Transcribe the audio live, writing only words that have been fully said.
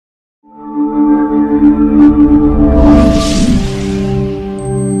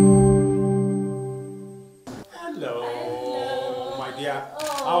Hello, my dear.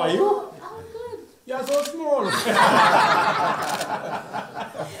 How are you? I'm good. You're so small.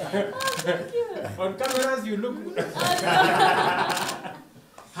 Thank you. On cameras, you look.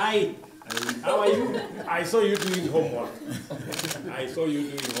 Hi. How are you? I saw you doing homework. I saw you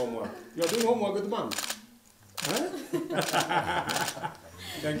doing homework. You're doing homework with mom? Huh?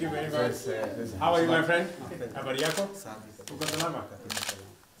 Thank you very much. How are you, my friend? Habari yako? Uko salama?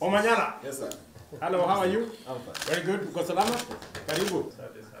 Omanyala? Yes, sir. Hello, how are you? I'm fine. Very good. Uko salama? Karibu.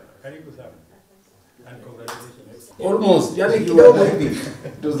 Karibu sana. And congratulations. Almost. Yani kidogo hivi.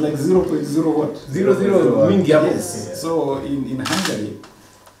 It was like 0.0 what? 0.0 mingi hapo. Yes. So in Hungary,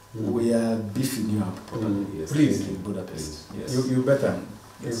 we are beefing you up. Yes. Please. In Budapest. Yes. You better.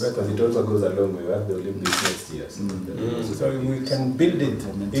 Yes. You better. It also goes along. We have the Olympics next year. So we can build it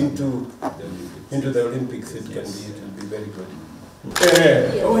into the Olympics. It will be very good.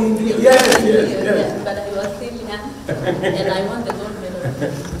 Yes. Oh, indeed. Yes. Yes. But I was still young, and I won the gold medal.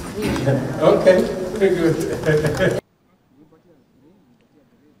 Okay. Very good.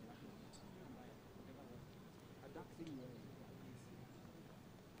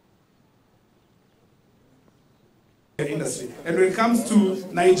 Industry. And when it comes to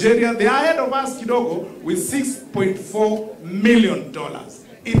Nigeria, they are ahead of us kidogo with $6.4 million.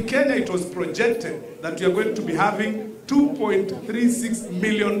 In Kenya, it was projected that we are going to be having $2.36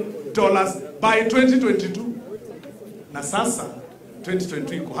 million by 2022. Na sasa,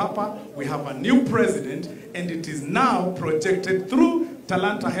 2023 iko hapa, we have a new president, and it is now projected through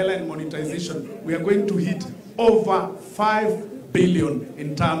Talanta Hairline monetization, we are going to hit over 5 billion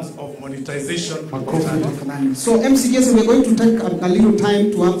in terms of monetization. So MCGS, we're going to take a little time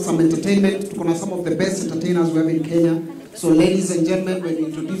to have some entertainment. We're gonna some of the best entertainers we have in Kenya. So ladies and gentlemen, when we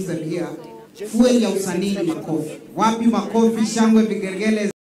introduce them here, fuel ya usanii ni makofi. Wapi makofi, shangwe,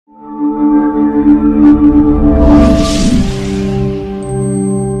 vigelegele.